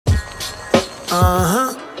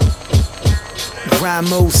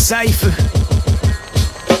GrindModeCypher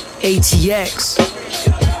ATX.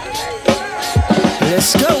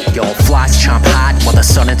 Let's go. Yo, flies chomp hot while the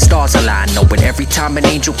sun and stars align. Knowing every time an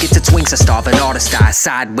angel gets its wings, a starving artist dies.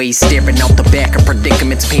 Sideways staring out the back of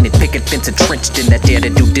predicaments, painted picket fence entrenched in that dare to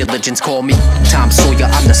do diligence. Call me Tom Sawyer,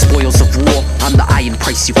 I'm the spoils of war. I'm the iron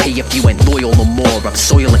price you pay if you ain't loyal no more. I'm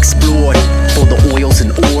soil explored for the oils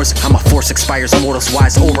and ores. I'm a force expires mortals,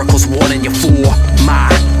 wise oracles warning you for my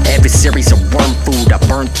adversaries are worm food. I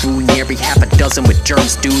burn through nearly half a dozen with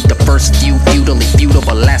germs, dude. The first few futilely feudal,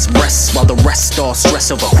 last breaths, while the rest all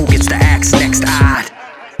stress over who gets the axe next. I'd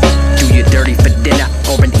do you dirty for dinner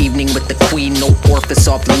or an evening with the queen. No orifice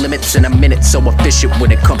off limits in a minute. So efficient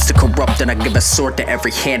when it comes to corrupt, and I give a sword to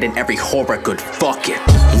every hand and every horror. Good fuck it.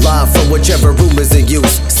 Live from whichever room is in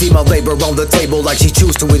use. See my labor on the table like she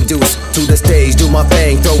choose to induce. To the stage, do my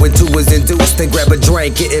thing, throw it to is induced. Then grab a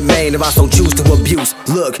drink, get it main if I so choose to abuse.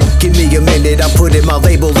 Look, give me a minute, I'm putting my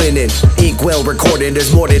label in it. Ink well recorded,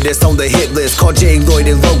 there's more than this on the hit list. Call Jay, Lloyd,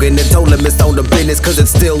 and Logan and told them it's on the business. Cause it's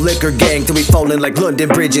still liquor gang till we falling like London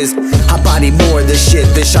bridges. I body more of this shit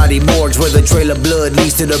than shoddy morgues, where the trail of blood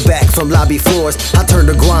leads to the back from lobby floors. I turn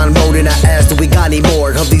to grind mode and I ask, do we got any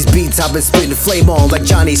more of these beats I've been spitting flame on like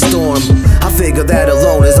Johnny Storm? I figure that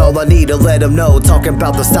alone is all I need to let them know. Talking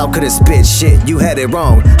about the style couldn't spit shit, you had it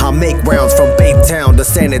wrong. I make rounds from Baytown to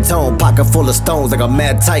San Antonio, pocket full of stones like a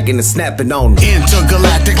mad titan and snapping on.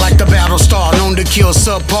 Intergalactic like the battle star, known to kill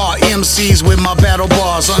subpar MCs with my battle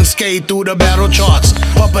bars, unscathed through the battle charts.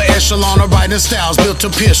 Upper echelon of writing styles built to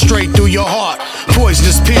pierce straight through your heart.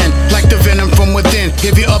 Poisonous pen like the venom from within.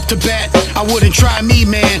 If you're up to bat, I wouldn't try me,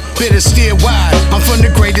 man. Better steer wide. I'm from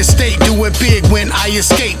the greatest state, do it big when I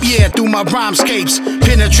escape. Yeah, through my rhymescapes,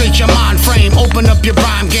 penetrate your mind frame, open up your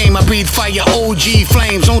rhyme game. I breathe fire, OG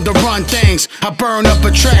flames on the run things. I burn up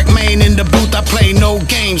a track main in the booth. I play no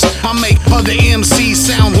games. I make other MCs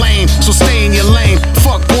sound lame, so stay in your lane.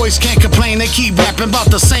 Fuck boys can't complain, they keep rapping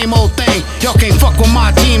about the same old thing. Y'all can't fuck with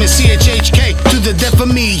my team and CHHK to the death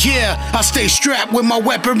of me. Yeah, I stay strapped with my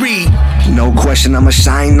weaponry. No question, I'ma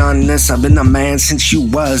shine on this. I've been a man since you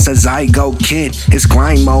was a zygote kid. It's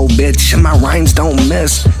grind mode, bitch, and my rhymes don't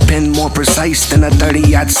miss. Pen more precise than a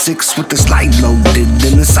 30-06 with the slide loaded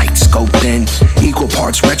and the sight scoped in. Equal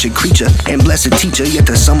parts wretched creature and blessed teacher, yet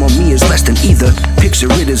the sum of me is less than either.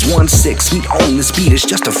 Picture it as 1/6. We own this beat, it's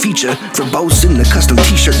just a feature. Verbose in the custom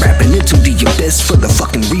t-shirt, rapping into the abyss for the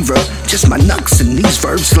fucking reverb. Just my knucks and these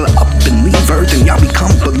verbs fill up and leave earth, and y'all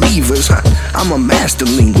become believers. I'm a master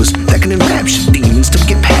linguist that can enrapture demons to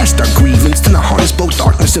get past our grievance. Then I harness both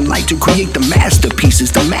darkness and light to create the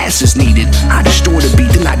masterpieces the masses needed. I destroy the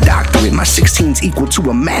beat, then I doctor it. My 16's equal to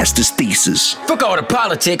a master's thesis. Fuck all the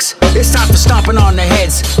politics, it's time for stomping on their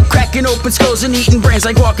heads. Cracking open skulls and eating brains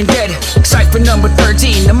like Walking Dead. Cypher number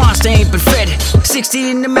 13, the monster ain't been fed.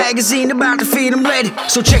 60 in the magazine, about to feed them lead.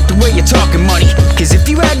 So check the way you're talking money, cause if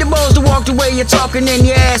you had the balls to walk the way you're talking, then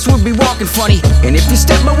your ass would be walking funny. And if you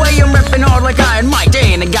step my way, I'm repping hard like Iron Mike. There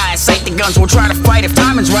ain't a guy in sight, the guns won't try to fight. If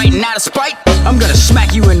timing's right and out of spite, I'm gonna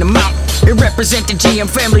smack you in the mouth. It represent the GM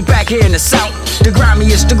family back here in the south. The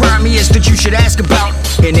grimiest that you should ask about.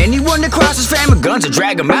 And anyone that crosses family guns will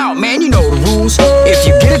drag them out. Man, you know the rules. If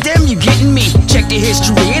you get at them, you getting me. Check the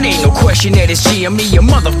history, it ain't no question that it's GME, a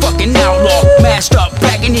motherfucking outlaw. Masked up,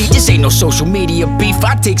 packing heat, this ain't no social media beef,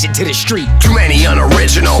 I takes it to the street. Too many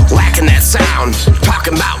unoriginal, lacking that sound.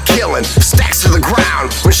 Talking about killing, stacks to the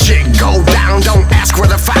ground. When shit go down, don't ask where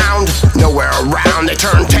they're found. Nowhere around, they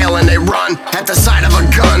turn tail and they run. At the sight of a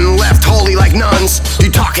gun, left holy like nuns.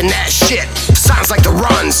 You talking that shit, sounds like the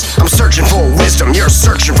runs. I'm searching for wisdom, you're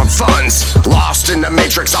searching for funds. Lost in the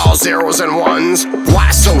matrix, all zeros and ones.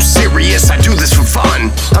 Why so serious? I do this for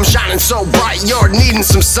fun. I'm shining so bright, you're needing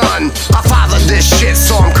some sun. I fathered this shit,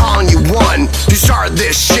 so I'm calling you one. You started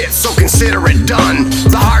this shit, so consider it done.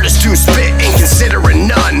 The hardest to spit, ain't considering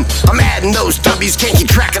none. I'm adding those W's, can't keep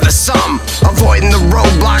track of the sum. Avoiding the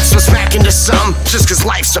roadblocks, but smacking to some. Just cause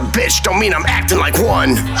life's a bitch, don't mean I'm acting like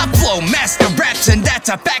one. I flow master raps, and that's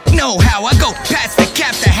a fact. Know how I go past the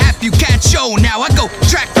cap to half you can't show. Now I go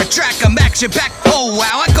track for track, I'm action back. Oh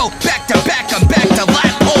wow, I go back to back, I'm back to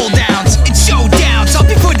lap hold downs. It's showdowns, I'll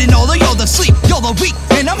be putting all the y'all to sleep. Y'all are weak,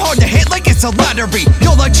 and I'm hard to hit like it's a lottery.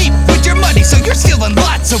 Y'all are cheap with your money, so you're stealing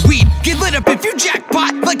lots of weed. Get lit up if you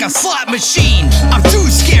jackpot like a slot machine. I'm too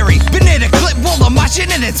scary, been in a clip while I'm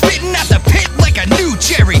watching, and it's spitting out the pit like a new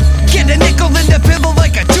cherry. Get a nickel in the pillow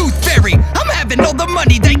like a tooth fairy. I'm having all the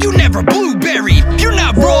money that you never blueberry. You're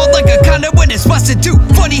not raw like a condom when it's busted too.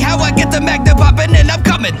 Funny how I get the magna poppin' and I'm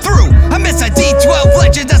coming through. I miss a D12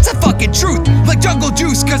 legend, that's the fucking truth. Like jungle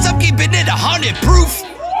juice, cause I'm keeping it 100 proof.